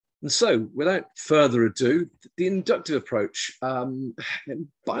And so, without further ado, the inductive approach, by and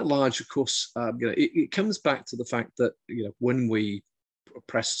large, of course, it comes back to the fact that when we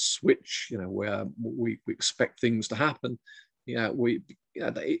press switch, where we expect things to happen,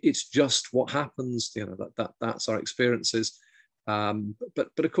 it's just what happens. That's our experiences. But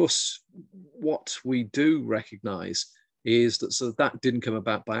of course, what we do recognise is that that didn't come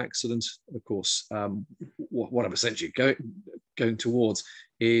about by accident. Of course, what I'm essentially going towards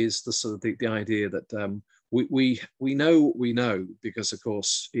is the idea that we know what we know, because of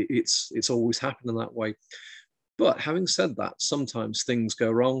course it's always happened in that way. But having said that, sometimes things go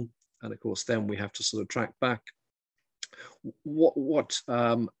wrong, and of course then we have to track back. What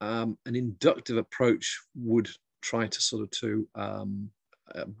an inductive approach would try to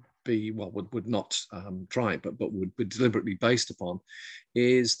be, well, would not try, but would be deliberately based upon,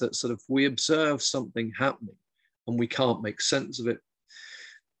 is that we observe something happening and we can't make sense of it.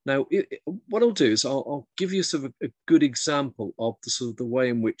 Now, what I'll do is I'll give you a good example of the way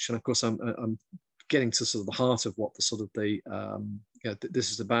in which, and of course I'm getting to the heart of what this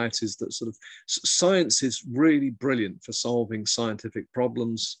is about, is that science is really brilliant for solving scientific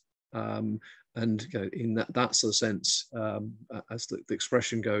problems. And in that sense, as the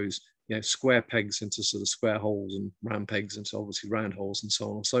expression goes, square pegs into square holes, and round pegs into obviously round holes, and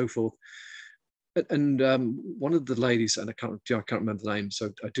so on and so forth. And one of the ladies, and I can't remember the name,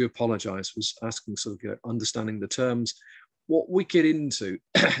 so I do apologise, was asking understanding the terms. What we get into,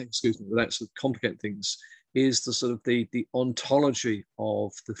 excuse me, without complicating things, is the ontology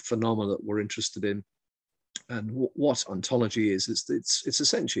of the phenomena that we're interested in. And what ontology is, it's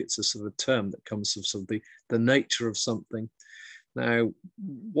essentially, it's a term that comes from the nature of something. Now,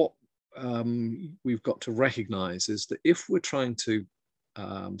 what we've got to recognise is that if we're trying to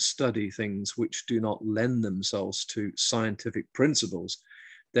study things which do not lend themselves to scientific principles,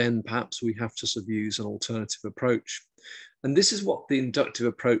 then perhaps we have to use an alternative approach. And this is what the inductive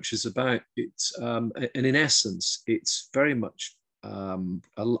approach is about. It's and in essence, it's very much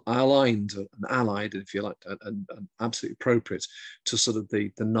aligned and allied, if you like, and absolutely appropriate to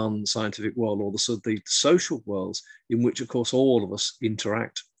the non-scientific world, or the social worlds in which, of course, all of us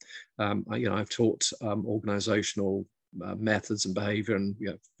interact. I've taught organizational methods and behavior, and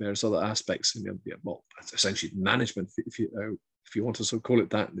various other aspects, well, essentially management, if you want to call it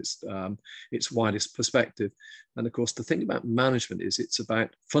that, its widest perspective. And of course, the thing about management is it's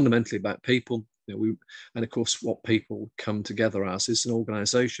fundamentally about people. And of course, what people come together as is an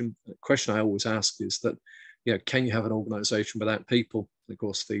organization. The question I always ask is that, can you have an organization without people? And of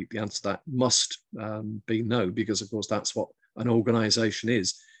course, the answer to that must be no, because of course that's what an organization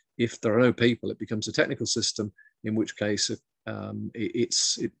is. If there are no people, it becomes a technical system, in which case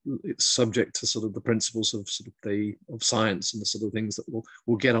it's subject to the principles of science, and the things that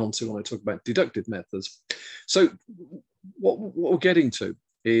we'll get onto when I talk about deductive methods. So what we're getting to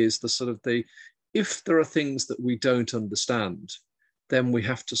is if there are things that we don't understand, then we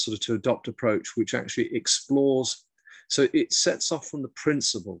have to adopt an approach which actually explores. So it sets off from the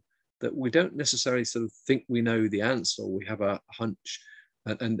principle that we don't necessarily think we know the answer, or we have a hunch.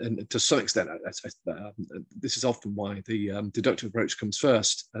 And to some extent, this is often why the deductive approach comes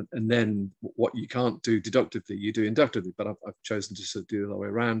first, and then what you can't do deductively, you do inductively. But I've chosen to do it the other way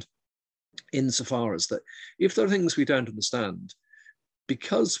around, insofar as that if there are things we don't understand,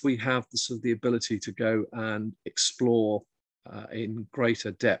 because we have the ability to go and explore in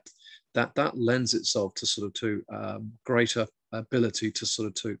greater depth, that lends itself to greater ability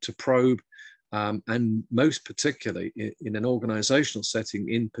to probe. And most particularly in an organizational setting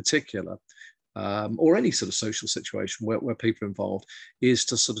in particular, or any social situation where people are involved, is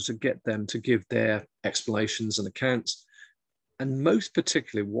to get them to give their explanations and accounts. And most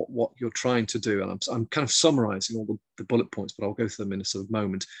particularly what you're trying to do, and I'm kind of summarizing all the bullet points, but I'll go through them in a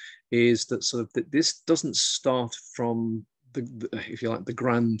moment, is that that this doesn't start from if you like, the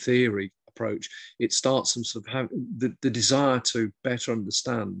grand theory approach. It starts from having the desire to better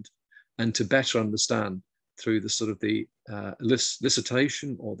understand, and to better understand through the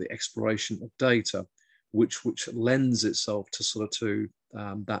elicitation or the exploration of data, which lends itself to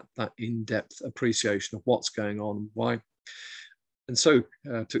that in-depth appreciation of what's going on and why. And so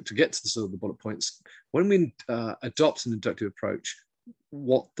to get to the bullet points, when we adopt an inductive approach,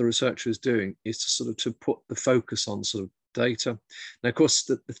 what the researcher is doing is to put the focus on data. Now, of course,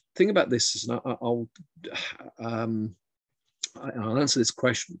 the thing about this is, and I'll I'll answer this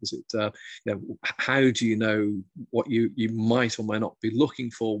question because you know, how do you know what you might or might not be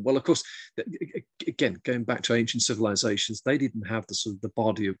looking for? Well, of course, again, going back to ancient civilizations, they didn't have the sort of the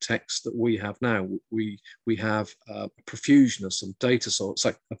body of text that we have now. We have a profusion of some data source,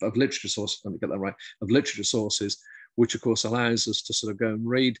 like of literature sources. Let me get that right. Of literature sources, which of course allows us to sort of go and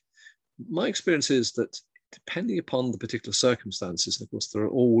read. My experience is that, depending upon the particular circumstances, and of course there are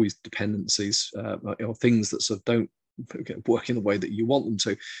always dependencies or things that sort of don't work in the way that you want them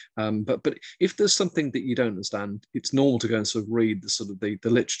to, but if there's something that you don't understand, it's normal to go and sort of read the sort of the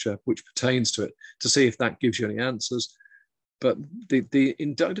literature which pertains to it to see if that gives you any answers. But the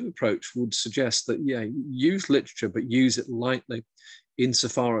inductive approach would suggest that, yeah, use literature, but use it lightly,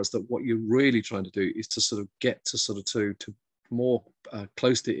 insofar as that what you're really trying to do is to sort of get to sort of to more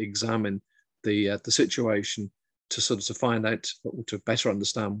closely examine the situation, to sort of to find out or to better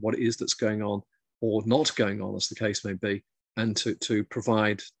understand what it is that's going on or not going on, as the case may be, and to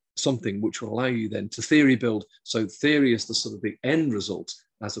provide something which will allow you then to theory build. So theory is the sort of the end result,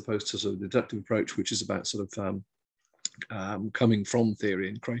 as opposed to sort of the deductive approach, which is about sort of coming from theory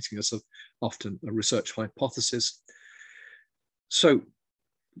and creating a sort of often a research hypothesis. So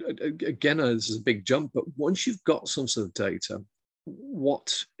again, this is a big jump, but once you've got some sort of data,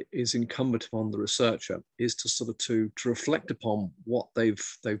 what is incumbent upon the researcher is to sort of to reflect upon what they've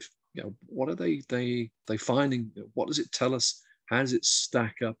you know, what are they finding? What does it tell us? How does it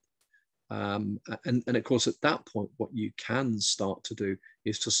stack up? And of course, at that point, what you can start to do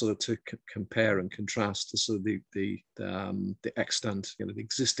is to sort of to compare and contrast to sort of the extant, you know, the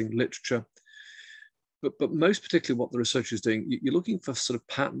existing literature. But most particularly, what the researcher is doing, you're looking for sort of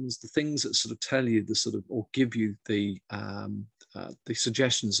patterns, the things that sort of tell you the sort of, or give you the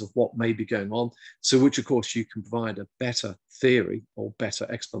suggestions of what may be going on. So, which of course you can provide a better theory or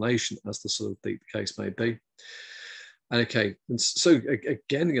better explanation, as the sort of the case may be. Okay, and so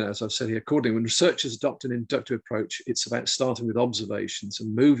again, you know, as I've said here, accordingly, when researchers adopt an inductive approach, it's about starting with observations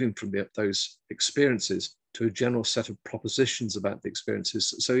and moving from those experiences to a general set of propositions about the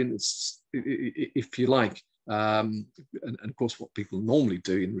experiences. So if you like, and of course what people normally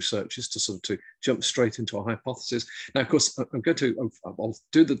do in research is to sort of to jump straight into a hypothesis. Now, of course, I'll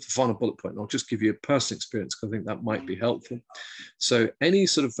do the final bullet point, and I'll just give you a personal experience because I think that might be helpful. So any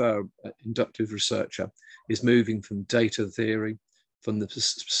sort of inductive researcher is moving from data theory, from the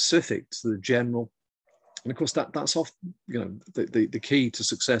specific to the general. And of course, that's often, you know, the key to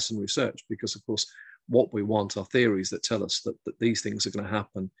success in research, because of course, what we want are theories that tell us that these things are going to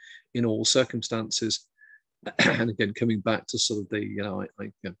happen in all circumstances. And again, coming back to sort of the, you know, I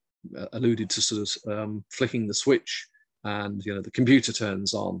alluded to sort of flicking the switch and, you know, the computer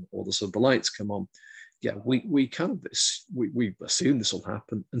turns on or the sort of the lights come on. Yeah, we kind of, we assume this will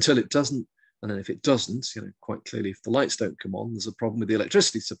happen until it doesn't. And then if it doesn't, you know, quite clearly, if the lights don't come on, there's a problem with the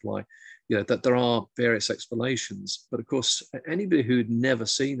electricity supply. You know, that there are various explanations. But of course, anybody who'd never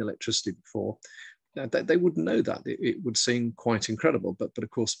seen electricity before, they wouldn't know that. It would seem quite incredible. But of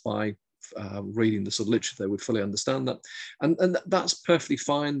course, by reading the sort of literature, they would fully understand that. And that's perfectly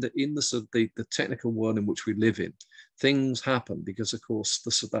fine, that in the sort of the technical world in which we live in, things happen because, of course,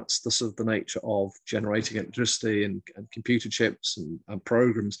 that's the sort of the nature of generating electricity and computer chips and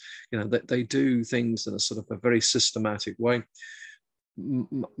programs. You know, they do things in a sort of a very systematic way.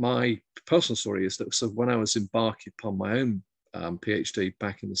 My personal story is that sort of when I was embarking upon my own PhD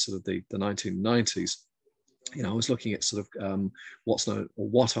back in the sort of the 1990s, you know, I was looking at sort of what's known or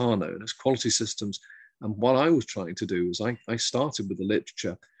what are known as quality systems. And what I was trying to do was I started with the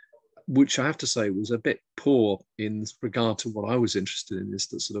literature, which I have to say was a bit poor in regard to what I was interested in, is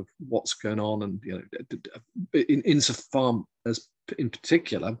the sort of what's going on. And, you know, insofar as in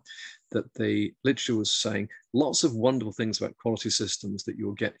particular that the literature was saying lots of wonderful things about quality systems, that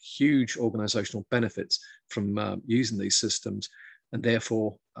you'll get huge organizational benefits from using these systems. And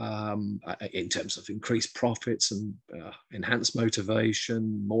therefore, in terms of increased profits and enhanced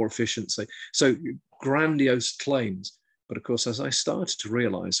motivation, more efficiency. So grandiose claims. But of course, as I started to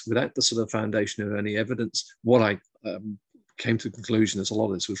realize, without the sort of foundation of any evidence, what I came to the conclusion is a lot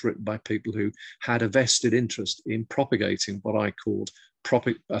of this was written by people who had a vested interest in propagating what I called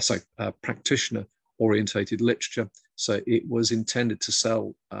practitioner-orientated literature. So it was intended to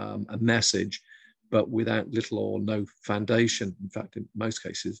sell a message, but without little or no foundation. In fact, in most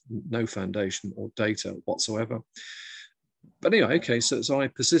cases, no foundation or data whatsoever. But anyway, okay, so I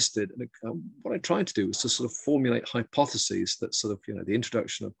persisted. And what I tried to do was to sort of formulate hypotheses that sort of, you know, the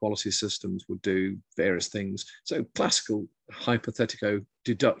introduction of quality systems would do various things. So classical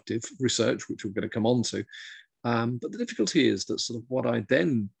hypothetico-deductive research, which we're going to come on to. But the difficulty is that sort of what I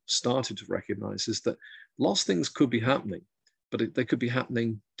then started to recognize is that lots of things could be happening, but they could be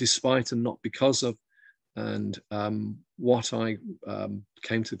happening despite and not because of. And what I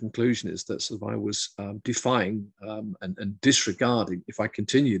came to the conclusion is that sort of I was defying and disregarding, if I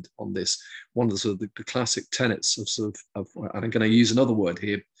continued on this, one of the sort of the classic tenets of and I'm going to use another word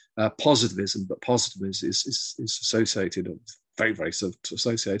here, positivism, but positivism is associated, very, very sort of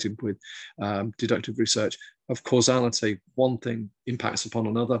associated with deductive research of causality. One thing impacts upon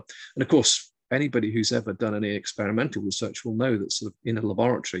another. And of course, anybody who's ever done any experimental research will know that sort of in a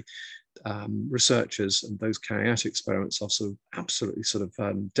laboratory, researchers and those carrying out experiments are sort of absolutely sort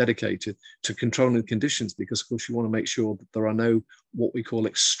of dedicated to controlling conditions, because of course you want to make sure that there are no what we call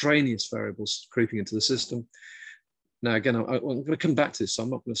extraneous variables creeping into the system. Now again, I'm going to come back to this, so I'm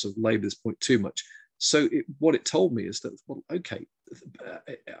not going to sort of labour this point too much. So what it told me is that, well, okay,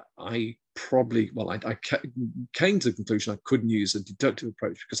 I probably, well, I came to the conclusion I couldn't use a deductive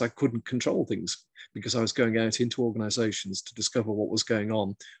approach because I couldn't control things, because I was going out into organizations to discover what was going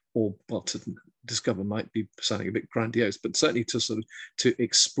on, or, well, to discover might be sounding a bit grandiose, but certainly to sort of to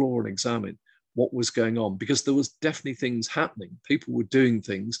explore and examine what was going on, because there was definitely things happening. People were doing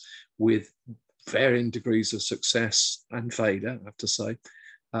things with varying degrees of success and failure, I have to say.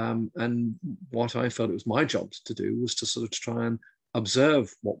 And what I felt it was my job to do was to sort of try and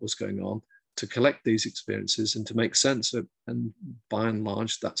observe what was going on, to collect these experiences and to make sense of it. And by and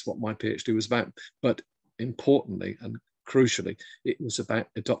large, that's what my PhD was about. But importantly and crucially, it was about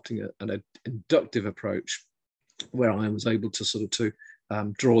adopting an inductive approach, where I was able to sort of to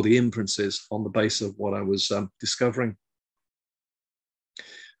draw the inferences on the basis of what I was discovering.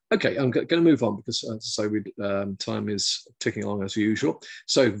 Okay, I'm going to move on because, as I say, time is ticking along as usual.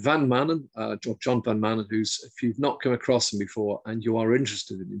 So Van Manen, John Van Manen, who's, if you've not come across him before and you are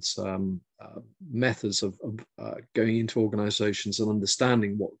interested in his methods of going into organizations and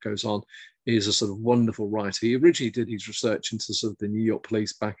understanding what goes on, is a sort of wonderful writer. He originally did his research into sort of the New York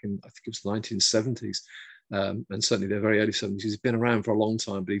police back in, I think it was the 1970s. And certainly the very early 70s. He's been around for a long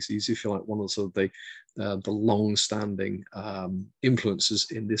time, but he's, if you like, one of sort of the long-standing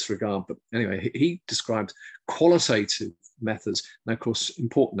influences in this regard. But anyway, he described qualitative methods. Now, of course,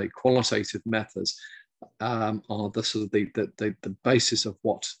 importantly, qualitative methods are the sort of the basis of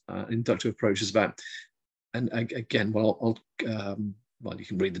what inductive approach is about. And again, well, well, you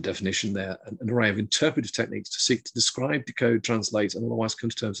can read the definition there: an array of interpretive techniques to seek to describe, decode, translate, and otherwise come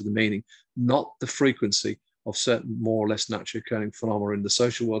to terms with the meaning, not the frequency, of certain more or less naturally occurring phenomena in the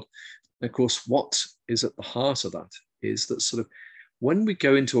social world. And of course, what is at the heart of that is that sort of when we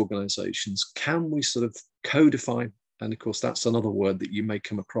go into organizations, can we sort of codify, and of course, that's another word that you may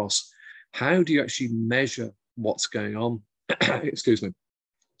come across, how do you actually measure what's going on? Excuse me.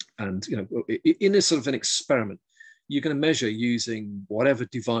 And, you know, in a sort of an experiment, you're going to measure using whatever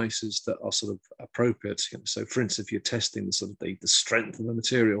devices that are sort of appropriate. You know, so, for instance, if you're testing the sort of the strength of the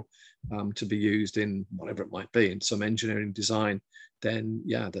material to be used in whatever it might be, in some engineering design, then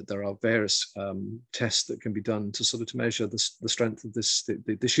yeah, that there are various tests that can be done to sort of to measure the strength of this.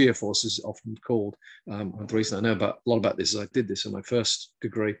 The shear force is often called. And the reason I know a lot about this is I did this in my first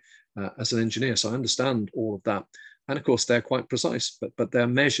degree as an engineer, so I understand all of that. And of course, they're quite precise, but they're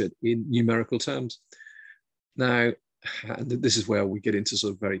measured in numerical terms. Now, this is where we get into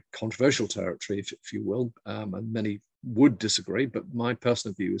sort of very controversial territory, if you will, and many would disagree, but my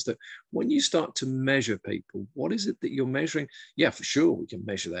personal view is that when you start to measure people, what is it that you're measuring? Yeah, for sure, we can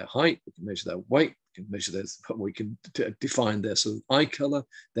measure their height, we can measure their weight, we can measure we can define their sort of eye color,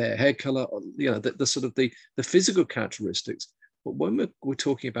 their hair color, you know, the sort of the physical characteristics. But when we're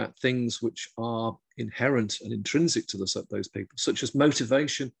talking about things which are inherent and intrinsic to those people, such as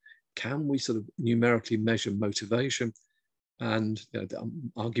motivation, can we sort of numerically measure motivation? And you know,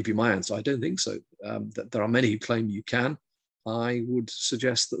 I'll give you my answer. I don't think so. That there are many who claim you can. I would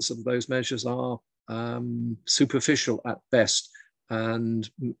suggest that some of those measures are superficial at best and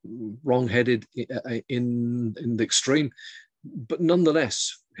wrong-headed in the extreme. But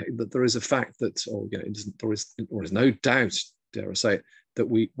nonetheless, that there is a fact that, or you know, there is no doubt, dare I say it, that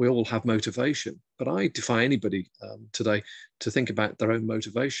we all have motivation. But I defy anybody today to think about their own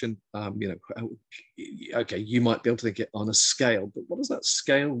motivation. You know, okay, you might be able to think it on a scale, but what does that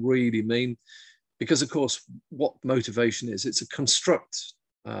scale really mean? Because of course, what motivation is, it's a construct.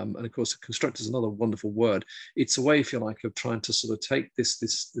 And of course, a construct is another wonderful word. It's a way, if you like, of trying to sort of take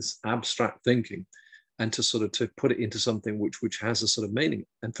this abstract thinking and to sort of to put it into something which has a sort of meaning.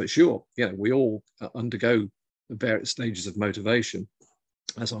 And for sure, you know, we all undergo various stages of motivation,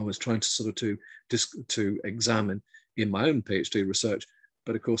 as I was trying to sort of to examine in my own PhD research.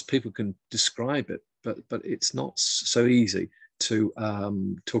 But of course, people can describe it, but it's not so easy to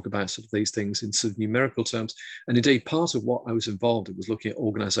talk about sort of these things in sort of numerical terms. And indeed, part of what I was involved in was looking at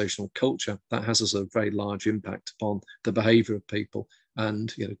organizational culture. That has a very large impact upon the behavior of people,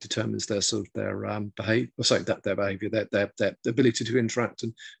 and determines their sort of their behavior, their behavior, their ability to interact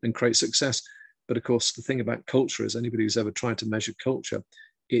and create success. But of course, the thing about culture is, anybody who's ever tried to measure culture,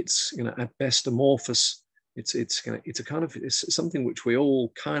 it's at best amorphous. It's something which we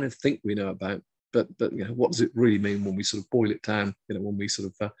all kind of think we know about, but what does it really mean when we sort of boil it down? When we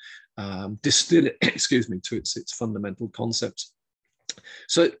sort of distill it, excuse me, to its fundamental concepts.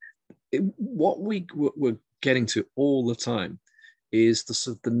 So what we're getting to all the time is the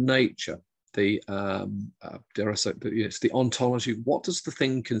sort of the nature, the dare I say, it's the ontology. What does the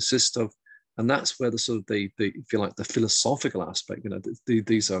thing consist of? And that's where the sort of the if you like, the philosophical aspect,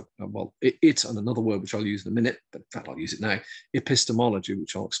 these are, well, it and another word which I'll use in a minute, but in fact I'll use it now, epistemology,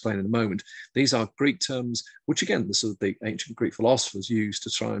 which I'll explain in a moment. These are Greek terms, which again, the sort of the ancient Greek philosophers used to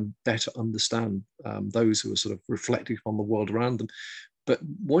try and better understand those who are sort of reflecting on the world around them. But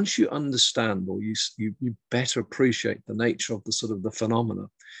once you understand, or you better appreciate the nature of the sort of the phenomena,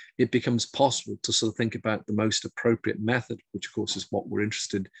 it becomes possible to sort of think about the most appropriate method, which of course is what we're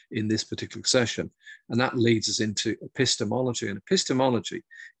interested in this particular session. And that leads us into epistemology. And epistemology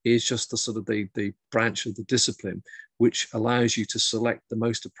is just the sort of the branch of the discipline which allows you to select the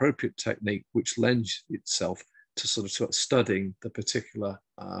most appropriate technique, which lends itself to sort of studying the particular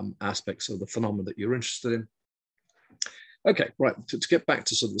aspects of the phenomena that you're interested in. Okay, right, to get back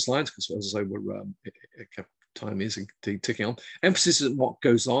to sort of the slides, because as I say, we're time is ticking on. Emphasis on what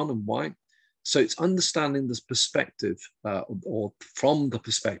goes on and why. So it's understanding this perspective, or from the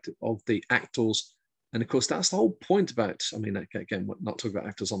perspective of the actors. And of course, that's the whole point about, I mean, again, we're not talking about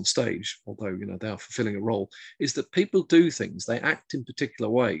actors on stage, although, they are fulfilling a role, is that people do things, they act in particular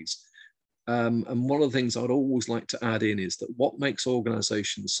ways. And one of the things I'd always like to add in is that what makes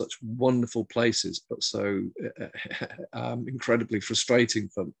organizations such wonderful places, but so incredibly frustrating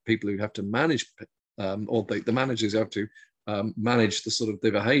for people who have to manage, or the managers who have to manage the sort of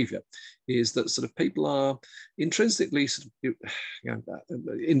the behavior, is that sort of people are intrinsically sort of,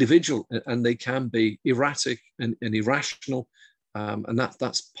 individual, and they can be erratic and irrational. And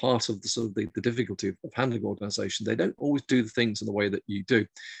that's part of the sort of the difficulty of handling organization. They don't always do the things in the way that you do.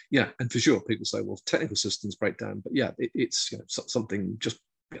 Yeah, and for sure, people say, well, technical systems break down, but yeah, it's something just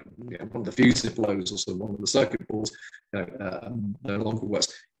one of the fuses blows, or sort of one of the circuit boards no longer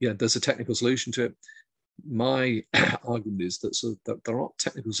works. Yeah, there's a technical solution to it. My argument is that that there aren't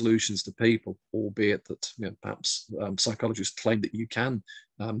technical solutions to people, albeit that perhaps psychologists claim that you can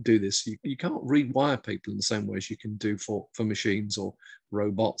do this. You can't rewire people in the same way as you can do for machines or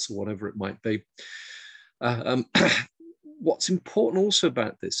robots or whatever it might be. What's important also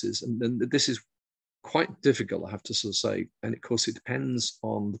about this is, and this is quite difficult, I have to sort of say, and of course it depends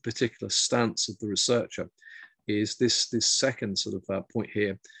on the particular stance of the researcher, is this second sort of point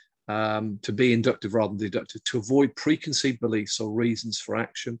here. To be inductive rather than deductive, to avoid preconceived beliefs or reasons for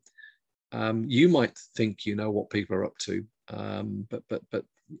action. You might think you know what people are up to, but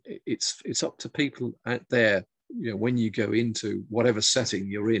it's up to people out there. When you go into whatever setting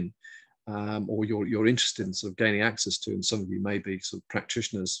you're in, or you're interested in sort of gaining access to, and some of you may be sort of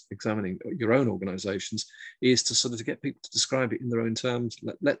practitioners examining your own organizations, is to sort of get people to describe it in their own terms.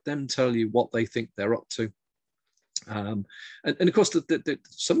 Let them tell you what they think they're up to. And of course,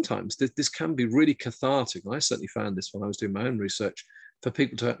 sometimes this can be really cathartic. And I certainly found this when I was doing my own research, for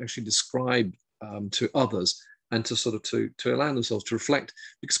people to actually describe to others, and to sort of to allow themselves to reflect,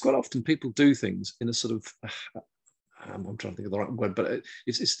 because quite often people do things in a sort of I'm trying to think of the right word, but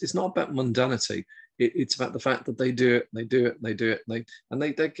it's not about mundanity. It's about the fact that they do it, they do it, they do it,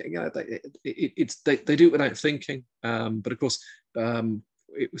 they do it without thinking. But of course,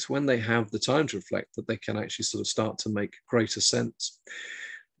 it was when they have the time to reflect that they can actually sort of start to make greater sense.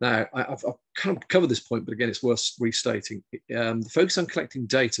 Now, I've kind of covered this point, but again, it's worth restating. The focus on collecting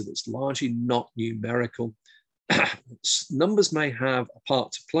data that's largely not numerical. Numbers may have a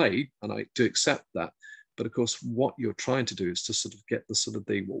part to play, and I do accept that. But of course, what you're trying to do is to sort of get the sort of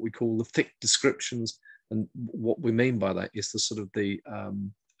what we call the thick descriptions. And what we mean by that is the sort of the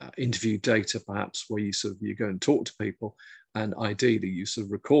interview data, perhaps, where you go and talk to people, and ideally you sort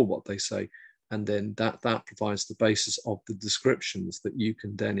of record what they say, and then that provides the basis of the descriptions that you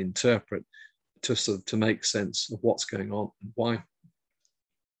can then interpret to make sense of what's going on and why.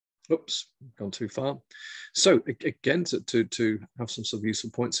 Oops, gone too far. So again, to have some sort of useful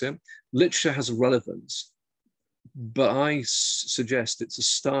points here, literature has a relevance, but I suggest it's a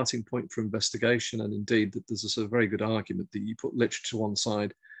starting point for investigation. And indeed, that there's a sort of very good argument that you put literature to one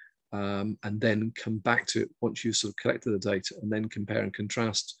side and then come back to it once you've sort of collected the data, and then compare and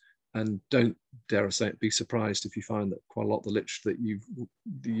contrast. And don't, dare I say it, be surprised if you find that quite a lot of the literature that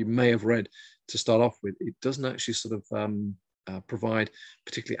you may have read to start off with, it doesn't actually sort of provide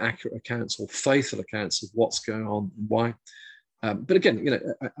particularly accurate accounts or faithful accounts of what's going on and why. But again,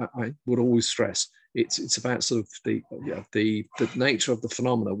 I would always stress it's about sort of the nature of the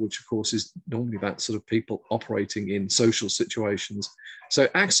phenomena, which of course is normally about sort of people operating in social situations. So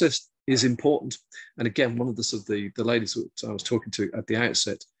access is important. And again, one of the sort of the ladies that I was talking to at the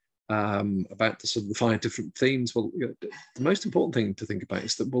outset about the sort of the 5 different themes. Well, the most important thing to think about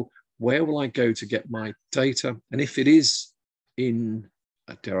is that, well, where will I go to get my data? And if it is in,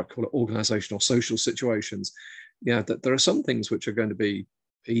 dare I call it, organizational or social situations, that there are some things which are going to be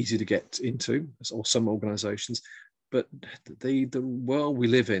easy to get into, or some organizations, but the world we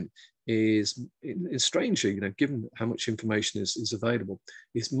live in is strangely, given how much information is available,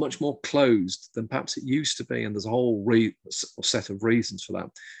 is much more closed than perhaps it used to be, and there's a whole set of reasons for that.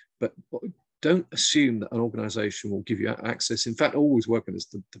 But don't assume that an organization will give you access. In fact, always work on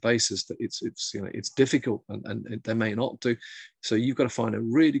the basis that it's difficult and they may not do. So you've got to find a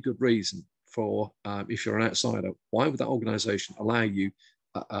really good reason for, if you're an outsider, why would that organization allow you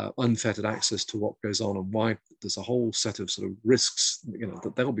unfettered access to what goes on, and why there's a whole set of sort of risks,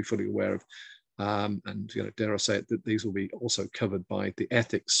 that they'll be fully aware of. And dare I say it, that these will be also covered by the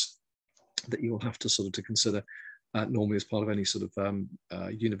ethics that you'll have to sort of to consider normally as part of any sort of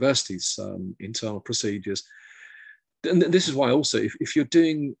university's internal procedures. And this is why also, if you're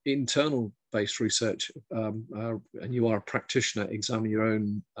doing internal based research and you are a practitioner examining your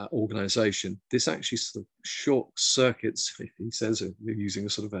own organization, this actually sort of short circuits, he says, using a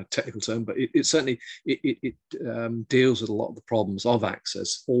sort of a technical term, but it certainly deals with a lot of the problems of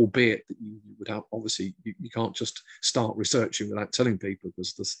access, albeit that you would have, obviously, you can't just start researching without telling people,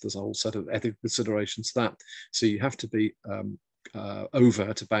 because there's a whole set of ethical considerations to that. So you have to be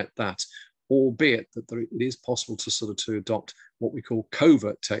overt about that, albeit that it is possible to sort of to adopt what we call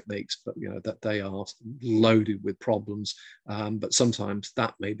covert techniques, but that they are loaded with problems. But sometimes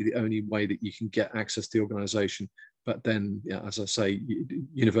that may be the only way that you can get access to the organization. But then, as I say,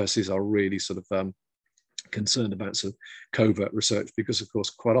 universities are really sort of concerned about sort of covert research, because of course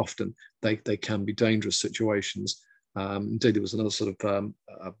quite often they can be dangerous situations. Indeed, there was another sort of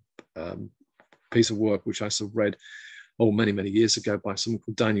piece of work which I sort of read many years ago by someone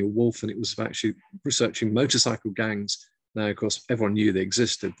called Daniel Wolfe, and it was actually researching motorcycle gangs. Now, of course, everyone knew they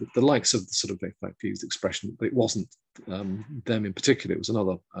existed, the likes of the sort of, in fact, used expression, but it wasn't them in particular. It was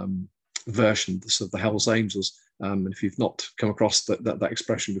another version, sort of the Hells Angels. And if you've not come across that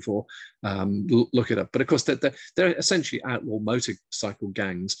expression before, look it up. But of course, they're essentially outlaw motorcycle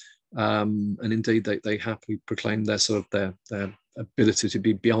gangs, and indeed they happily proclaim their sort of their ability to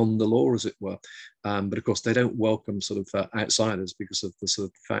be beyond the law, as it were. But of course, they don't welcome sort of outsiders because of the sort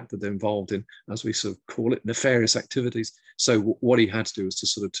of fact that they're involved in, as we sort of call it, nefarious activities. So what he had to do was to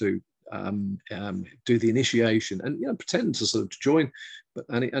sort of do the initiation and pretend to sort of join. But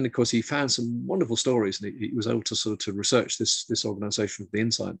and of course, he found some wonderful stories, and he was able to sort of to research this organization from the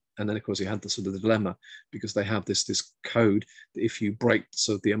inside. And then of course, he had the sort of the dilemma, because they have this code that if you break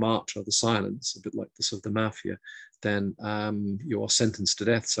sort of the omerta, the silence, a bit like the sort of the mafia, then you are sentenced to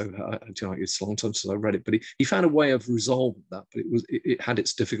death. So it's a long time since I read it, but he found a way of resolving that. But it had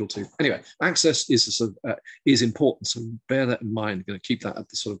its difficulty. Anyway, access is important, so bear that in mind. You're going to keep that at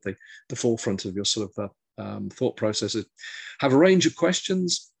the sort of the forefront of your sort of thought processes. Have a range of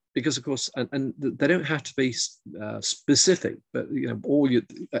questions, because of course, and they don't have to be specific, but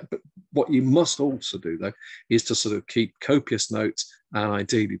but what you must also do though is to sort of keep copious notes, and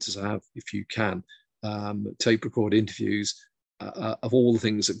ideally to have, if you can, tape record interviews of all the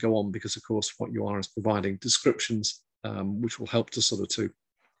things that go on, because of course what you are is providing descriptions which will help to sort of to,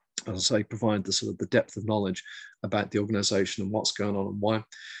 as I say, provide the sort of the depth of knowledge about the organization and what's going on and why.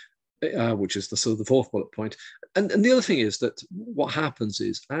 Which is the sort of the fourth bullet point. And the other thing is that what happens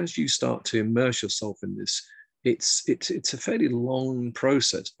is, as you start to immerse yourself in this, it's a fairly long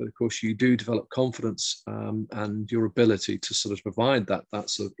process, but of course you do develop confidence, and your ability to sort of provide that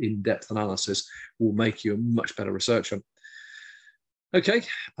sort of in-depth analysis will make you a much better researcher. Okay,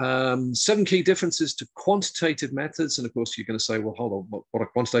 7 key differences to quantitative methods. And of course, you're going to say, well, hold on, what are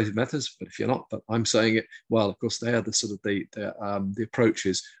quantitative methods? But if you're not, but I'm saying it, well, of course, they are the sort of the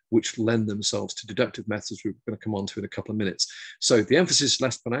approaches which lend themselves to deductive methods, we're going to come on to in a couple of minutes. So the emphasis is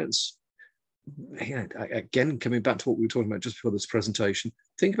less pronounced. Again, coming back to what we were talking about just before this presentation,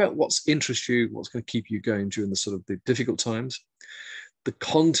 think about what's interests you, what's going to keep you going during the sort of the difficult times. the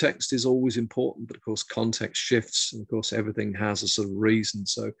context is always important, but of course context shifts, and of course everything has a sort of reason.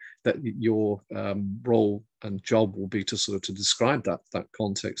 So that your role and job will be to sort of to describe that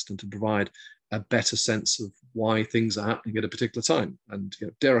context and to provide a better sense of why things are happening at a particular time. And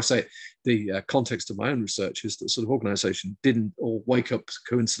dare I say it, the context of my own research is that sort of organisation didn't all wake up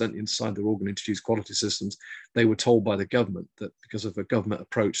coincidentally and decide they were all going to introduce quality systems. They were told by the government that because of a government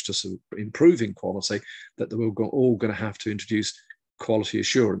approach to sort of improving quality, that they were all going to have to introduce quality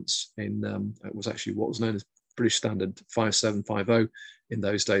assurance in it was actually what was known as British Standard 5750 in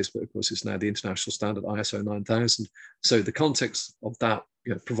those days, but of course it's now the international standard ISO 9000. So the context of that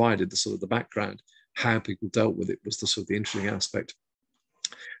provided the sort of the background. How people dealt with it was the sort of the interesting aspect.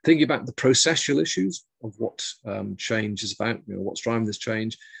 Thinking about the processual issues of what change is about, what's driving this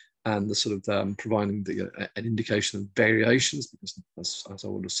change, and the sort of providing an indication of variations, because as I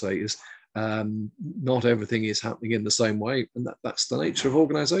want to say is not everything is happening in the same way, and that's the nature of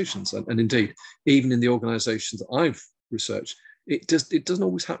organizations. And indeed, even in the organizations that I've researched, it doesn't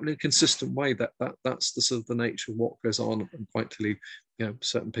always happen in a consistent way. That's the sort of the nature of what goes on. And quite clearly,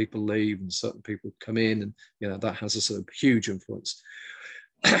 certain people leave and certain people come in, and that has a sort of huge influence.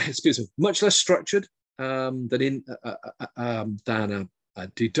 Excuse me. Much less structured than a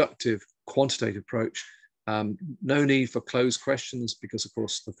deductive quantitative approach. No need for closed questions, because of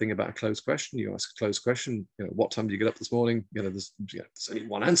course the thing about a closed question, you ask a closed question, what time did you get up this morning? There's only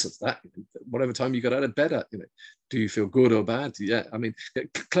one answer to that. Whatever time you got out of bed at, do you feel good or bad? Yeah, I mean,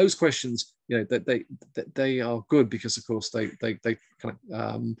 closed questions, they are good because of course they kind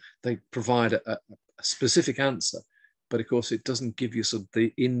of they provide a specific answer, but of course it doesn't give you sort of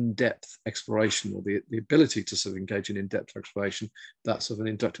the in-depth exploration or the ability to sort of engage in in-depth exploration that sort of an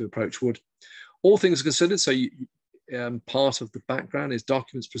inductive approach would. All things considered, so part of the background is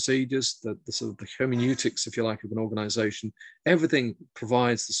documents, procedures, the sort of the hermeneutics, if you like, of an organization. Everything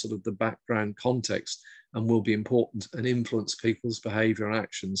provides the sort of the background context and will be important and influence people's behavior and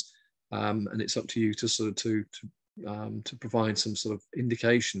actions. And it's up to you to sort of to provide some sort of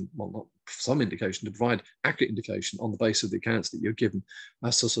indication, well, not some indication, to provide accurate indication on the basis of the accounts that you're given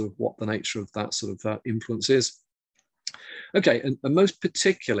as to sort of what the nature of that sort of influence is. Okay, and most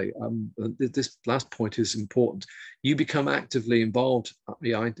particularly, this last point is important. You become actively involved.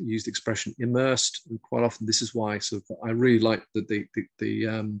 I use the expression immersed, and quite often this is why sort of I really like the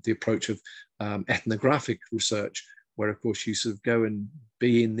approach of ethnographic research, where of course you sort of go and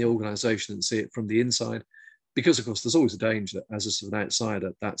be in the organisation and see it from the inside. Because of course there's always a danger that as a sort of an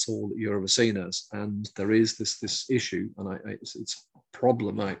outsider, that's all that you're ever seen as, and there is this issue, and it's a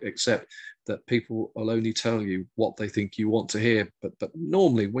problem. I accept that people will only tell you what they think you want to hear, but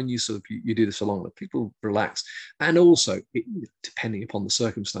normally when you sort of you do this a long, people relax, and also depending upon the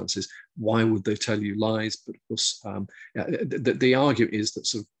circumstances, why would they tell you lies? But of course, the argument is that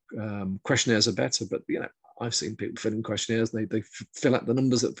sort of questionnaires are better, but I've seen people fill in questionnaires and they fill out the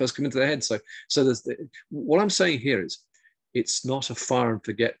numbers that first come into their head. So there's what I'm saying here is it's not a fire and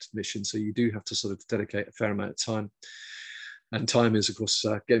forget mission. So you do have to sort of dedicate a fair amount of time. And time is, of course,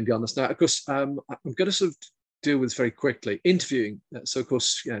 getting beyond this. Now, of course, I'm going to sort of deal with this very quickly. Interviewing. So, of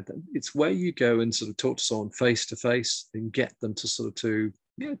course, it's where you go and sort of talk to someone face to face and get them to sort of to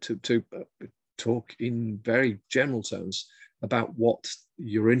talk in very general terms about what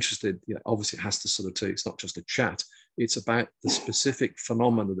you're interested in. Obviously it has to sort of it's not just a chat, it's about the specific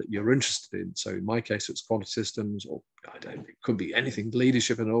phenomena that you're interested in. So in my case, it's quality systems, or it could be anything,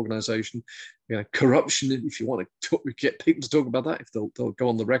 leadership in an organization, corruption, if you want to get people to talk about that, if they'll go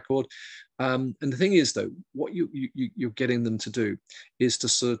on the record. And the thing is, though, what you're getting them to do is to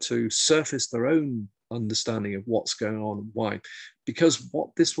sort of to surface their own understanding of what's going on and why. Because what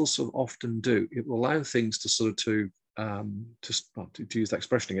this will sort of often do, it will allow things to sort of to use that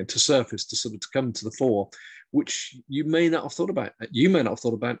expression again, to surface, to sort of to come to the fore, which you may not have thought about. You may not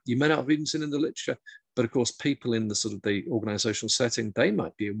have even seen in the literature. But of course, people in the sort of the organizational setting, they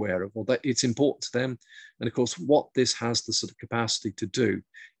might be aware of, or that it's important to them. And of course, what this has the sort of capacity to do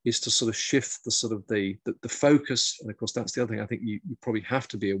is to sort of shift the sort of the focus. And of course, that's the other thing I think you probably have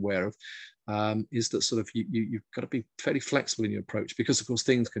to be aware of, is that sort of you've got to be fairly flexible in your approach, because of course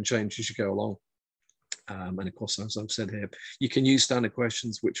things can change as you go along. And of course, as I've said here, you can use standard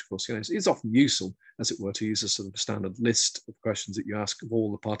questions, which of course is often useful, as it were, to use a sort of standard list of questions that you ask of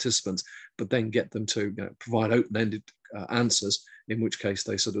all the participants, but then get them to provide open-ended answers, in which case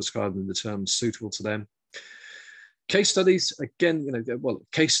they sort of describe them in the terms suitable to them. Case studies, again,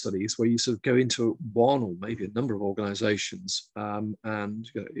 case studies where you sort of go into one or maybe a number of organizations, and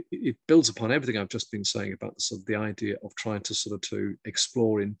it builds upon everything I've just been saying about the sort of the idea of trying to sort of to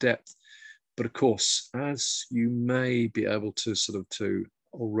explore in depth. But of course, as you may be able to sort of to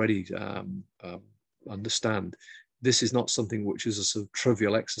already understand, this is not something which is a sort of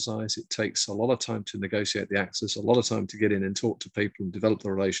trivial exercise. It takes a lot of time to negotiate the access, a lot of time to get in and talk to people and develop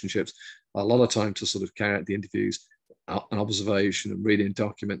the relationships, a lot of time to sort of carry out the interviews, an observation and reading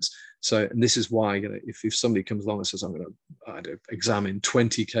documents. So, and this is why, you know, if somebody comes along and says, I'm going to examine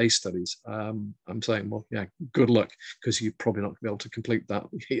 20 case studies, I'm saying, well, yeah, good luck, because you're probably not going to be able to complete that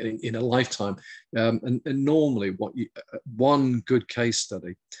in a lifetime. And normally one good case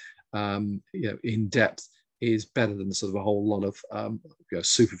study, you know, in depth, is better than sort of a whole lot of you know,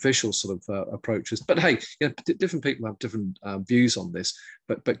 superficial sort of approaches. But hey, you know, different people have different views on this.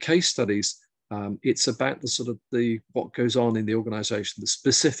 But case studies, it's about the sort of what goes on in the organisation, the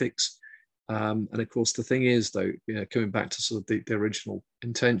specifics. And of course, the thing is, though, you know, coming back to sort of the original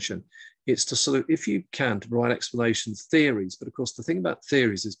intention, it's to sort of, if you can, to provide explanations, theories. But of course, the thing about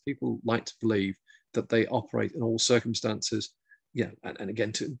theories is people like to believe that they operate in all circumstances. Yeah, and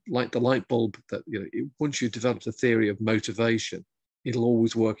again, to like the light bulb, that, you know, once you've developed a theory of motivation, it'll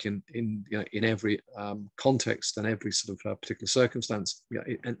always work in you know, in every context and every sort of particular circumstance. Yeah,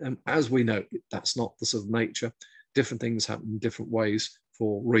 and as we know, that's not the sort of nature. Different things happen in different ways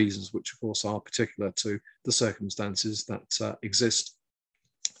for reasons which, of course, are particular to the circumstances that exist.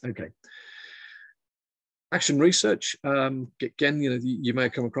 Okay. Action research, again, you know, you may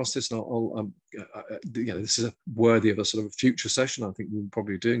have come across this, and you know, this is worthy of a sort of future session. I think we'll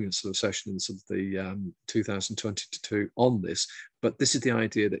probably be doing a sort of session in sort of the 2022 on this. But this is the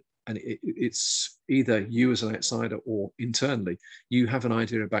idea that, and it's either you as an outsider or internally, you have an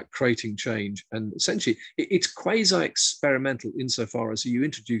idea about creating change, and essentially it's quasi-experimental insofar as you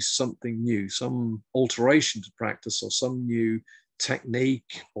introduce something new, some alteration to practice or some new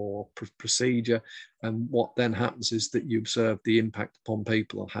technique or procedure, and what then happens is that you observe the impact upon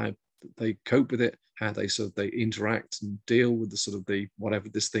people, how they cope with it, how they sort of they interact and deal with the sort of the whatever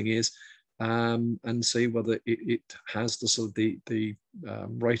this thing is, and see whether it has the sort of the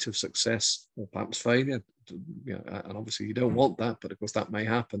rate of success or perhaps failure. You know, and obviously you don't want that, but of course that may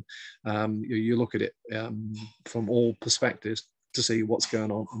happen. You look at it from all perspectives to see what's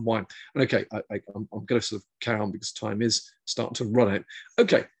going on and why. Okay, I'm going to sort of carry on because time is starting to run out.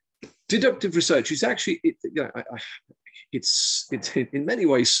 Okay, deductive research is actually, you know, it's in many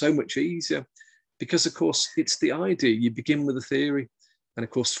ways so much easier, because of course it's the idea. You begin with a theory, and of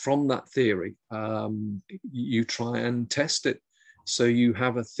course from that theory you try and test it. So you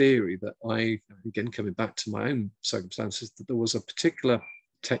have a theory that again, coming back to my own circumstances, that there was a particular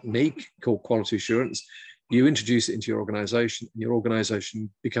technique called quality assurance. You introduce it into your organization, and your organization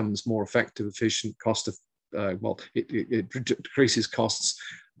becomes more effective, efficient, it decreases costs,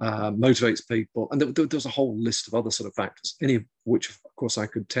 motivates people. And there's a whole list of other sort of factors, any of which, of course, I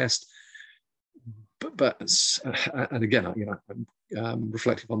could test. But and again, you know, I'm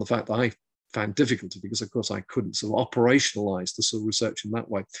reflective on the fact that I found difficulty because, of course, I couldn't sort of operationalize the sort of research in that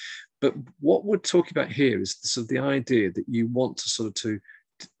way. But what we're talking about here is sort of the idea that you want to sort of to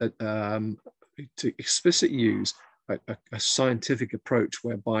explicitly use a scientific approach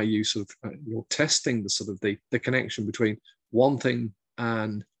whereby you sort of you're testing the sort of the connection between one thing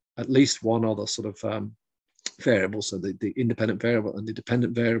and at least one other sort of variable, so the independent variable and the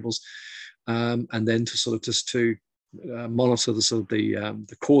dependent variables, and then to sort of just to monitor the sort of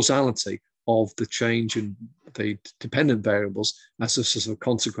the causality of the change in the dependent variables as a sort of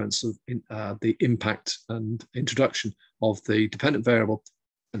consequence of the impact and introduction of the dependent variable.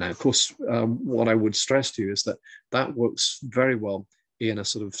 And now, of course, what I would stress to you is that that works very well in a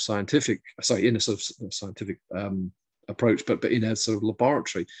sort of scientific approach, but in a sort of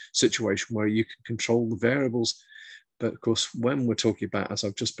laboratory situation where you can control the variables. But of course, when we're talking about, as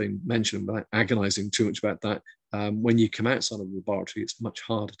I've just been mentioning, without agonizing too much about that, when you come outside of the laboratory, it's much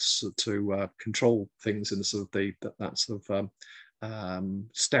harder to control things in the sort of that sort of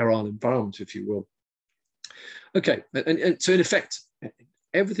sterile environment, if you will. Okay, and so in effect,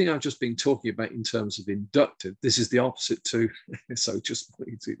 everything I've just been talking about in terms of inductive, this is the opposite to, so just,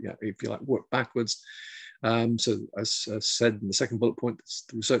 yeah, if you like, work backwards. So as said in the second bullet point,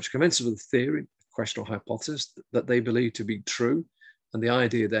 the research commences with a theory, question or hypothesis that they believe to be true. And the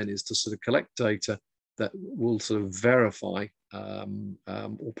idea then is to sort of collect data that will sort of verify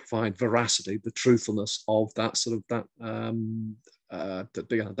or provide veracity, the truthfulness of that sort of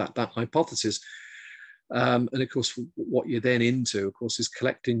that hypothesis. And of course, what you're then into, of course, is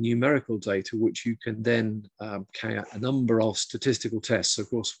collecting numerical data, which you can then carry out a number of statistical tests. So, of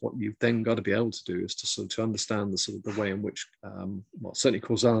course, what you've then got to be able to do is to sort of to understand the sort of the way in which, well, certainly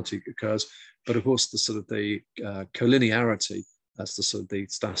causality occurs, but of course, the sort of the collinearity as the sort of the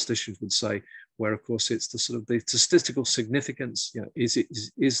statisticians would say, where of course it's the sort of the statistical significance, is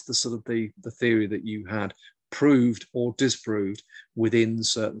the sort of the theory that you had proved or disproved within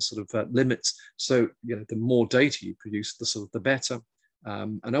certain sort of limits. So the more data you produce, the sort of the better.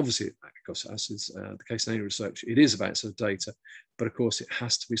 And obviously, of course, as is the case in any research, it is about sort of data, but of course it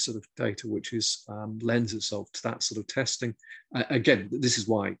has to be sort of data which is lends itself to that sort of testing. Again, this is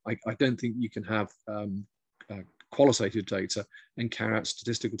why I don't think you can have qualitative data and carry out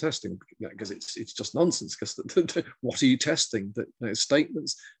statistical testing, because it's just nonsense. Because what are you testing? The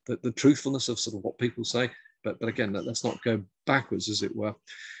statements, the truthfulness of sort of what people say. But again, let's not go backwards, as it were.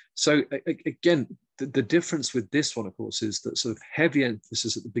 So again, the difference with this one, of course, is that sort of heavy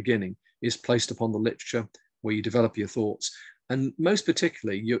emphasis at the beginning is placed upon the literature, where you develop your thoughts. And most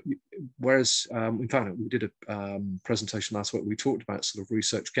particularly, whereas, in fact, we did a presentation last week, we talked about sort of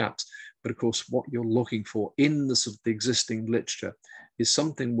research gaps, but of course, what you're looking for in the sort of the existing literature is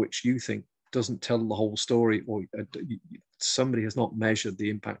something which you think doesn't tell the whole story, or somebody has not measured the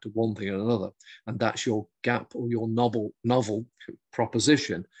impact of one thing or another, and that's your gap or your novel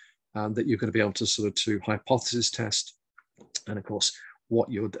proposition that you're going to be able to sort of to hypothesis test. And of course,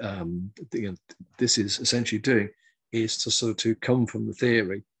 what you're this is essentially doing is to sort of to come from the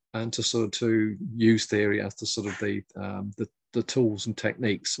theory and to sort of to use theory as the sort of the tools and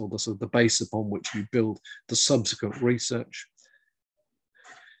techniques, or the sort of the base upon which you build the subsequent research.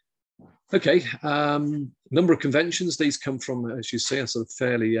 Okay, number of conventions. These come from, as you see, a sort of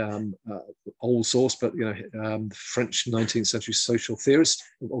fairly old source, but the French 19th century social theorist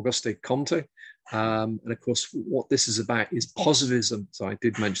Auguste Comte, and of course, what this is about is positivism. So I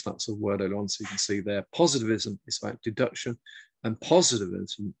did mention that sort of word earlier on, so you can see there. Positivism is about deduction, and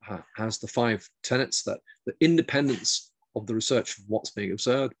positivism has the 5 tenets: that the independence of the research of what's being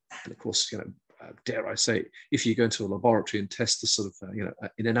observed, and of course, dare I say, if you go into a laboratory and test the sort of an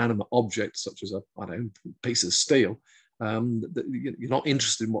inanimate object such as a piece of steel, you're not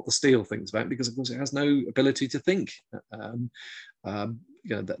interested in what the steel thinks about, because of course it has no ability to think. And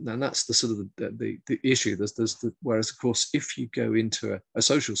that's the sort of the issue. Whereas of course, if you go into a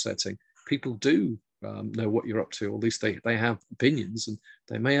social setting, people do know what you're up to, or at least they have opinions, and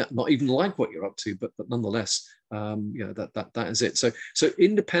they may not even like what you're up to, but nonetheless, that is it. So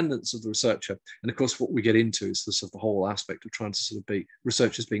independence of the researcher, and of course what we get into is the sort of the whole aspect of trying to sort of be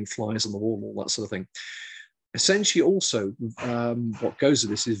researchers being flies on the wall, all that sort of thing. Essentially, also what goes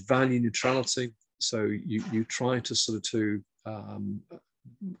with this is value neutrality. So you try to sort of to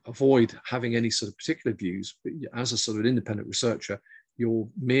avoid having any sort of particular views, but as a sort of independent researcher, you're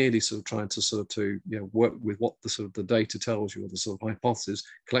merely sort of trying to sort of to work with what the sort of the data tells you, or the sort of hypothesis,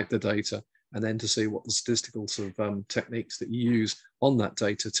 collect the data, and then to see what the statistical sort of techniques that you use on that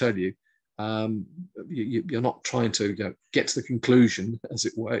data tell you. You're not trying to get to the conclusion, as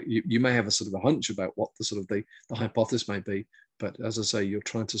it were. You may have a sort of a hunch about what the sort of the hypothesis may be, but as I say, you're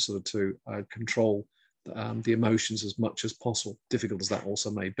trying to sort of to control the emotions as much as possible, difficult as that also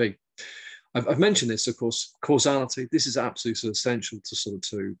may be. I've mentioned this, of course, causality. This is absolutely sort of essential to sort of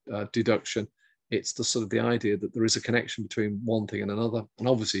to deduction. It's the sort of the idea that there is a connection between one thing and another. And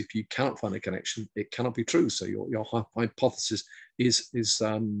obviously, if you can't find a connection, it cannot be true. So your hypothesis is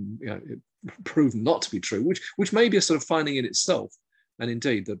proven not to be true, which may be a sort of finding in itself. And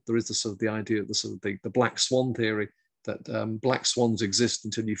indeed, that there is the sort of the idea of the sort of the black swan theory, that black swans exist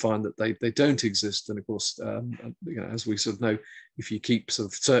until you find that they don't exist. And of course, as we sort of know, if you keep sort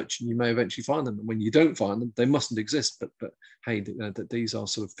of searching, you may eventually find them. And when you don't find them, they mustn't exist. But hey, that these are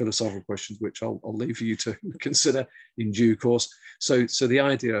sort of philosophical questions which I'll leave for you to consider in due course. So the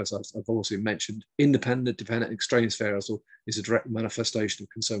idea, as I've also mentioned, independent, dependent, extraneous variables is a direct manifestation of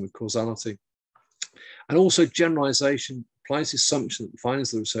concern with causality. And also generalization applies the assumption that the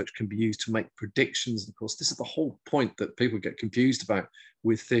findings of the research can be used to make predictions. Of course, this is the whole point that people get confused about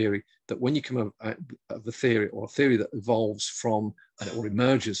with theory, that when you come out of a theory, or a theory that evolves from or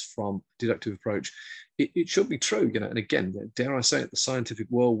emerges from a deductive approach, it should be true, and again, dare I say it, the scientific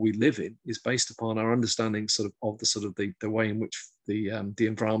world we live in is based upon our understanding of the way in which the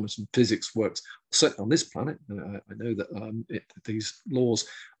environment and physics works, certainly on this planet. I know that these laws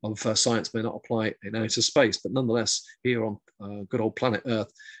of science may not apply in outer space, but nonetheless, here on good old planet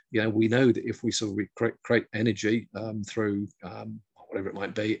Earth, we know that if we sort of create energy through whatever it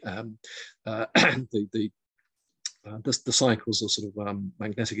might be, the cycles of sort of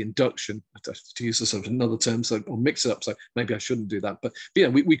magnetic induction, to use a sort of another term, so I'll mix it up, so maybe I shouldn't do that. But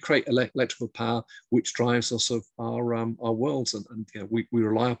we create electrical power which drives us of our worlds, and we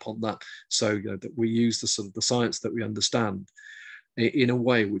rely upon that, so that we use the sort of the science that we understand. in a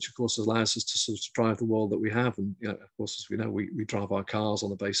way which, of course, allows us to sort of drive the world that we have. And of course, as we know, we drive our cars on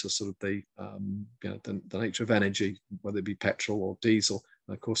the basis of the nature of energy, whether it be petrol or diesel.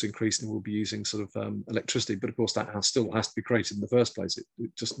 And of course, increasingly we'll be using sort of electricity, but of course that still has to be created in the first place. It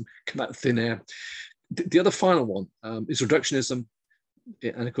just come out of thin air. The other final one is reductionism.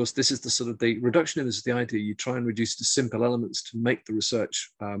 And of course, this is the reductionism is the idea you try and reduce to simple elements to make the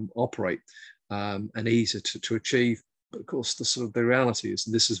research operate and easier to achieve. But of course, the reality is,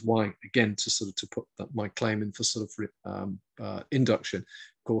 and this is why, again, to put my claim in for induction,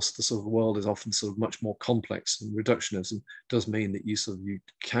 of course, the world is often much more complex, and reductionism does mean that you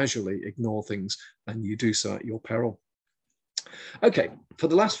casually ignore things, and you do so at your peril. Okay, for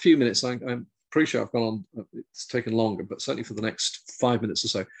the last few minutes, I'm pretty sure I've gone on. It's taken longer, but certainly for the next 5 minutes or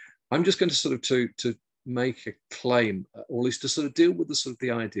so, I'm just going to to make a claim, or at least to deal with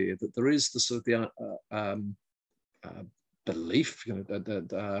the idea that there is belief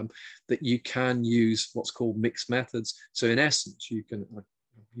that you can use what's called mixed methods. So in essence, you can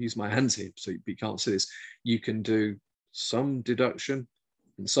use my hands here so you can't see this. You can do some deduction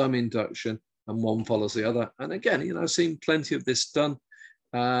and some induction, and one follows the other. And again, I've seen plenty of this done.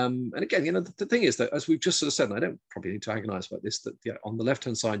 And again, the thing is that, as we've just said, and I don't probably need to agonize about this, that on the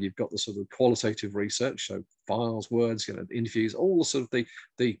left-hand side, you've got the qualitative research, so files, words, interviews, all the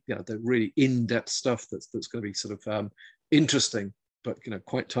really in-depth stuff that's going to be interesting, but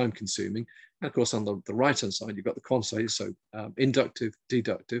quite time-consuming. And of course, on the right-hand side, you've got the quantitative, so inductive,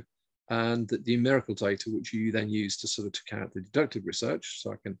 deductive, and the numerical data, which you then use to carry out the deductive research.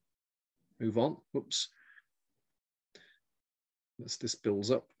 So I can move on. Oops. This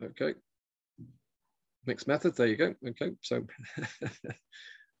builds up. Okay. Mixed method. There you go. Okay. So,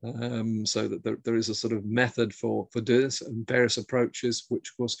 so that there is a method for doing this, and various approaches, which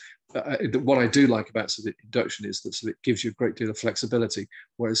of course, what I do like about induction is that it gives you a great deal of flexibility.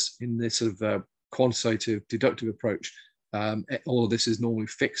 Whereas in this quantitative deductive approach, all of this is normally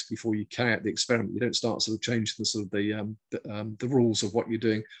fixed before you carry out the experiment. You don't start changing the rules of what you're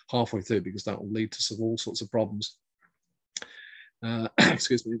doing halfway through, because that will lead to all sorts of problems.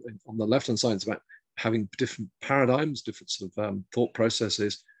 Excuse me. On the left-hand side, it's about having different paradigms, different thought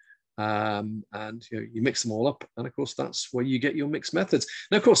processes, and you mix them all up, and of course that's where you get your mixed methods.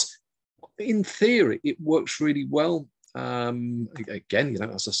 Now, of course, in theory, it works really well. Again,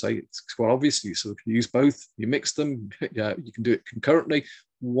 as I say, it's quite obvious. You use both, you mix them. Yeah, you can do it concurrently,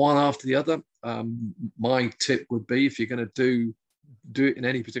 one after the other. My tip would be, if you're going to do it in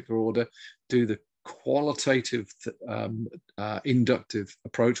any particular order, do the qualitative inductive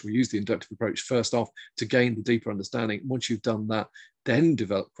approach. We use the inductive approach first off to gain the deeper understanding. Once you've done that, then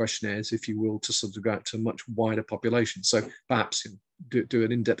develop questionnaires, if you will, to go out to a much wider population. So perhaps do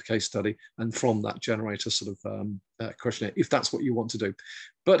an in-depth case study, and from that generate a questionnaire, if that's what you want to do.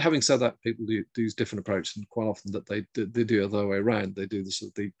 But having said that, people do different approaches, and quite often that they do the other way around. They do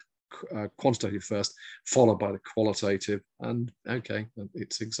the quantitative first, followed by the qualitative, and okay,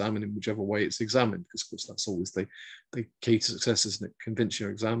 it's examined in whichever way it's examined, because of course that's always the key to success, isn't it? Convince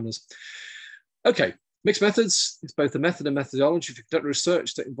your examiners. Okay, mixed methods is both a method and methodology for conducting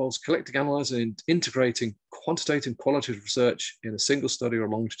research that involves collecting, analyzing, and integrating quantitative and qualitative research in a single study or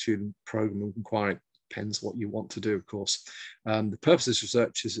longitudinal program of inquiry. Depends what you want to do, of course. The purpose of this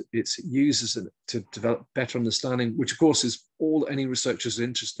research is it uses to develop better understanding, which of course is all any researchers are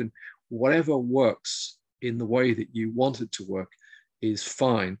interested in. Whatever works in the way that you want it to work is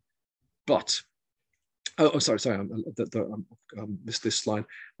fine. But, sorry, I missed this slide.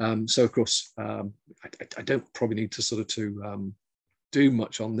 So of course, I don't probably need to do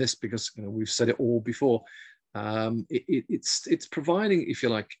much on this, because we've said it all before. It's providing, if you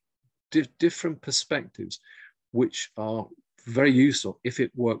like, different perspectives, which are very useful if it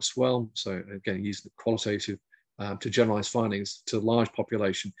works well. So again, using the qualitative to generalize findings to a large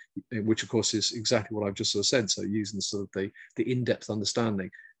population, which of course is exactly what I've just said. So using the in-depth understanding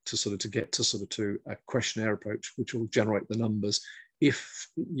to get to a questionnaire approach, which will generate the numbers if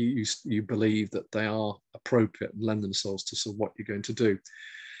you believe that they are appropriate and lend themselves to what you're going to do.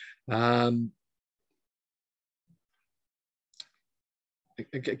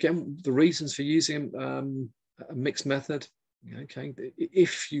 Again, the reasons for using a mixed method. Okay,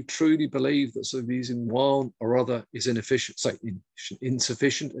 if you truly believe that using one or other is inefficient, say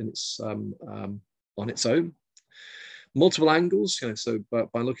insufficient, and it's on its own. Multiple angles, so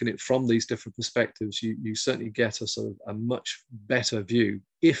by looking at it from these different perspectives, you certainly get a much better view,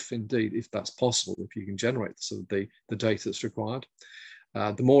 if indeed, if that's possible, if you can generate the data that's required.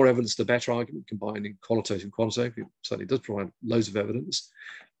 The more evidence, the better argument, combining qualitative and quantitative. It certainly does provide loads of evidence.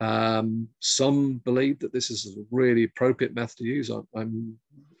 Some believe that this is a really appropriate method to use. I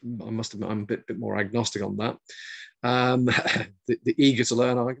must admit, I'm a bit more agnostic on that. The eager to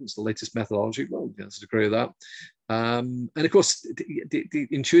learn arguments, the latest methodology, well, yes, I agree with that. And of course, the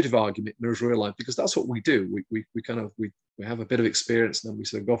intuitive argument mirrors real life, because that's what we do. We have a bit of experience, and then we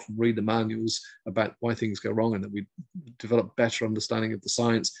sort of go off and read the manuals about why things go wrong, and then we develop better understanding of the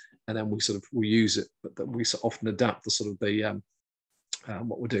science, and then we use it. But that we often adapt the sort of the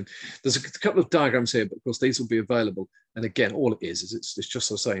what we're doing. There's a couple of diagrams here, but of course these will be available. And again, all it is it's just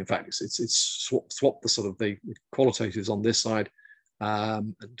sort of saying, in fact, it's swap the sort of the qualitatives on this side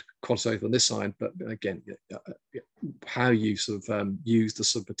and quantitative on this side. But again, how you sort of use the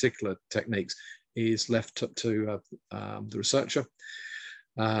sort of particular techniques is left up to the researcher.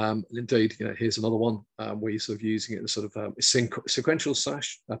 And indeed, here's another one where you're sort of using it in a sort of sequential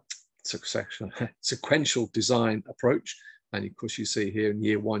design approach. And of course, you see here in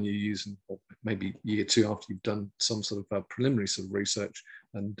year one, you're using, or maybe year two after you've done some sort of preliminary sort of research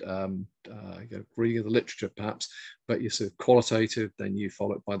and reading of the literature, perhaps. But you're sort of qualitative, then you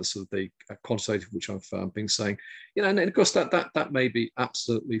follow it by the sort of the quantitative, which I've been saying. And of course that may be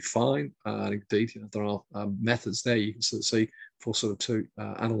absolutely fine. Indeed, there are methods there you can sort of see for sort of to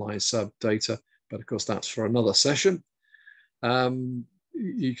analyze data. But of course, that's for another session.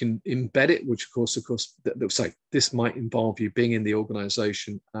 You can embed it, which of course, they'll say this might involve you being in the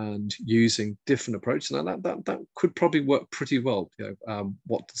organization and using different approaches. And that could probably work pretty well.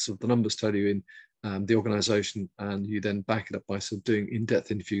 What sort of the numbers tell you in the organization, and you then back it up by sort of doing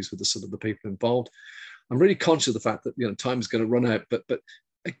in-depth interviews with the sort of the people involved. I'm really conscious of the fact that time is going to run out, but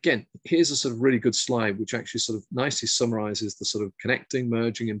again, here's a sort of really good slide which actually sort of nicely summarizes the sort of connecting,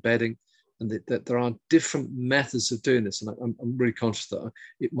 merging, embedding. And that there are different methods of doing this. And I'm really conscious that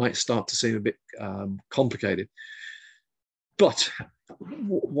it might start to seem a bit complicated. But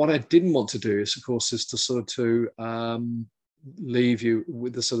what I didn't want to do is, of course, is to sort of to leave you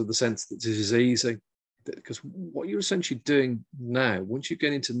with the sort of the sense that this is easy. Because what you're essentially doing now, once you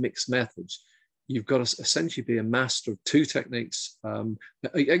get into mixed methods, you've got to essentially be a master of two techniques.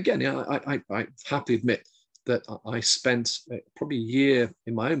 Again, I happily admit that I spent probably a year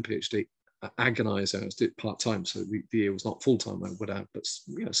in my own PhD agonizing. I was doing part-time, so the year was not full-time, I would have, but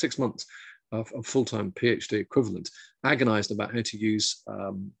 6 months of full-time PhD equivalent, agonized about how to use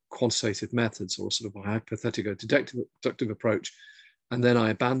quantitative methods or sort of a hypothetical deductive approach, and then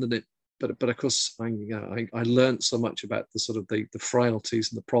I abandoned it. But of course, I learned so much about the sort of the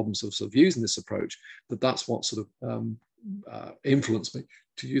frailties and the problems of sort of using this approach that's what sort of influenced me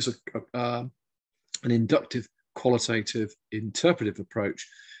to use an inductive, qualitative, interpretive approach.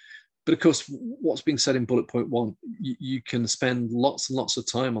 But of course, what's being said in bullet point one, you can spend lots and lots of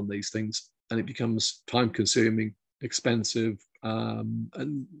time on these things, and it becomes time-consuming, expensive.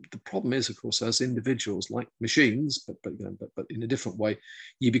 And the problem is, of course, as individuals, like machines, but in a different way,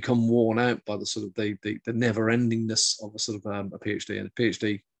 you become worn out by the sort of the never-endingness of a sort of a PhD. And a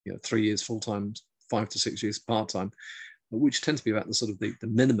PhD, 3 years full-time, 5 to 6 years part-time, which tends to be about the sort of the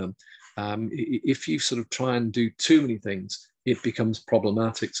minimum. If you sort of try and do too many things, it becomes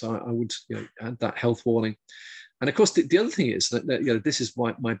problematic. So I would add that health warning. And of course, the other thing is that this is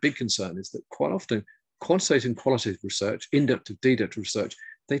my big concern, is that quite often quantitative and qualitative research, inductive, deductive research,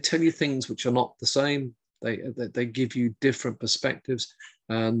 they tell you things which are not the same. They give you different perspectives,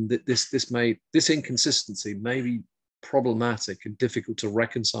 and this inconsistency may be problematic and difficult to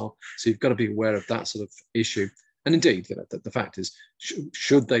reconcile. So you've got to be aware of that sort of issue. And indeed, the fact is,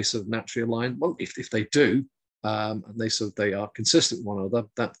 should they sort of naturally align? Well, if they do, and they are consistent with one another,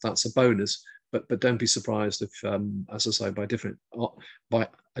 that's a bonus. But don't be surprised if, as I say, by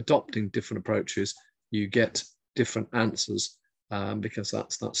adopting different approaches, you get different answers, because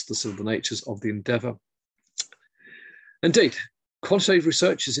that's the sort of the natures of the endeavour. Indeed, quantitative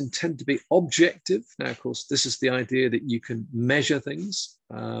research is intended to be objective. Now, of course, this is the idea that you can measure things,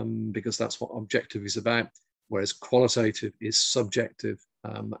 because that's what objective is about. Whereas qualitative is subjective,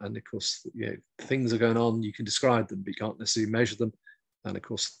 and of course, things are going on. You can describe them, but you can't necessarily measure them. And of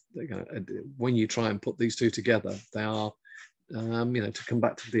course, when you try and put these two together, they are, to come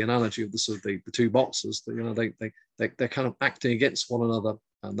back to the analogy of the sort of the two boxes, they're kind of acting against one another,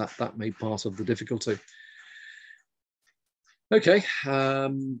 and that made part of the difficulty. Okay,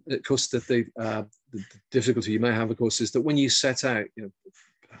 of course, the difficulty you may have, of course, is that when you set out,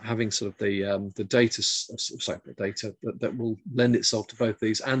 having sort of the data that will lend itself to both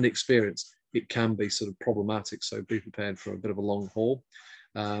these and the experience, it can be sort of problematic. So be prepared for a bit of a long haul.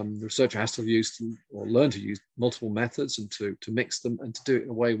 The researcher has to use or learn to use multiple methods and to mix them and to do it in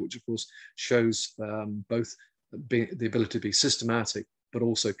a way which, of course, shows both the ability to be systematic but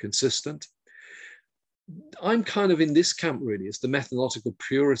also consistent. I'm kind of in this camp really, as the methodological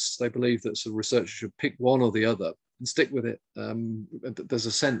purists. They believe that sort of researchers should pick one or the other and stick with it. There's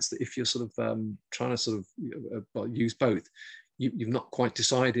a sense that if you're sort of trying to sort of use both, you've not quite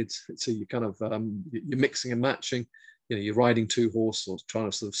decided. So you kind of you're mixing and matching. You know, you're riding two horses or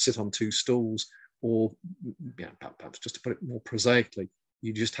trying to sort of sit on two stools, or perhaps just to put it more prosaically,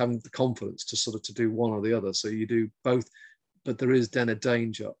 you just haven't the confidence to sort of to do one or the other. So you do both, but there is then a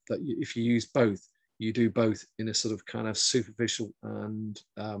danger that if you use both, you do both in a sort of kind of superficial and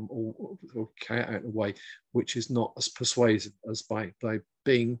or carry out in a way which is not as persuasive as by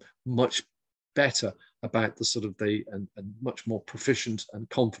being much better about the sort of and much more proficient and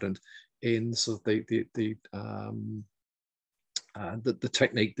confident in sort of the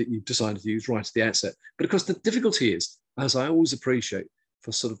technique that you've decided to use right at the outset. But of course, the difficulty is, as I always appreciate,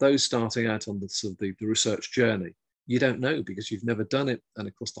 for sort of those starting out on the sort of the research journey, you don't know because you've never done it. And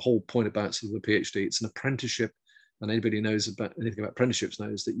of course, the whole point about sort of the PhD, it's an apprenticeship, and anybody who knows about anything about apprenticeships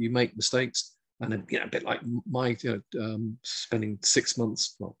knows that you make mistakes. And a bit like my, spending 6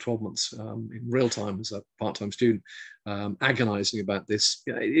 months, well, 12 months in real time as a part-time student, agonizing about this.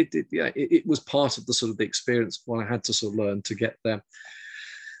 It was part of the sort of the experience when I had to sort of learn to get there.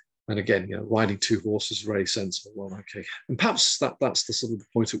 And again, riding two horses is very sensible. Well, okay, and perhaps that's the sort of the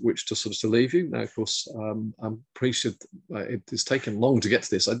point at which to sort of to leave you. Now, of course, I'm pretty sure it's taken long to get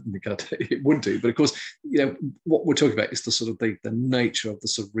to this. I didn't think it would do, but of course, what we're talking about is the sort of the nature of the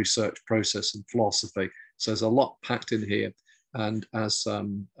sort of research process and philosophy. So there's a lot packed in here, and as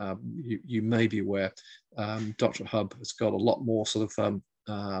you may be aware, DoctorateHub has got a lot more sort of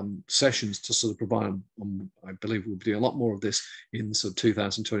sessions to sort of provide. I believe we'll be doing a lot more of this in sort of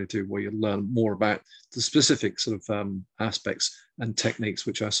 2022, where you'll learn more about the specific sort of aspects and techniques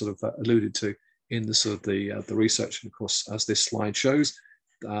which I sort of alluded to in the sort of the research. And of course, as this slide shows,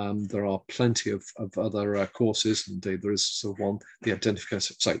 there are plenty of other courses. Indeed, there is sort of one, the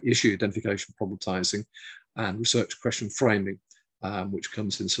issue identification, problematizing, and research question framing, which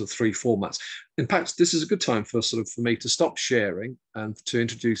comes in sort of 3 formats. In fact, this is a good time for me to stop sharing and to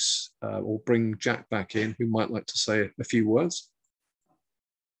introduce or bring Jack back in, who might like to say a few words.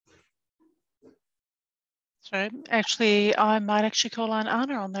 So actually, I might actually call on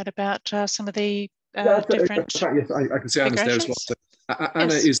Anna on that about some of the different. Yes, I can see Anna's there as well. So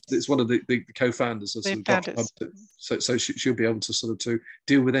Anna is one of the co-founders of DoctorateHub, so she'll be able to sort of to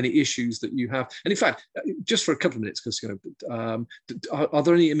deal with any issues that you have. And in fact, just for a couple of minutes, because are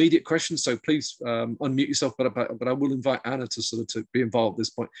there any immediate questions? So please unmute yourself. But I will invite Anna to sort of to be involved at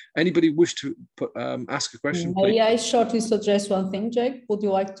this point. Anybody wish to ask a question? May I shortly suggest one thing, Jake? Would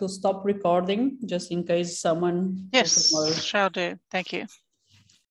you like to stop recording just in case someone? Yes, shall do. Thank you.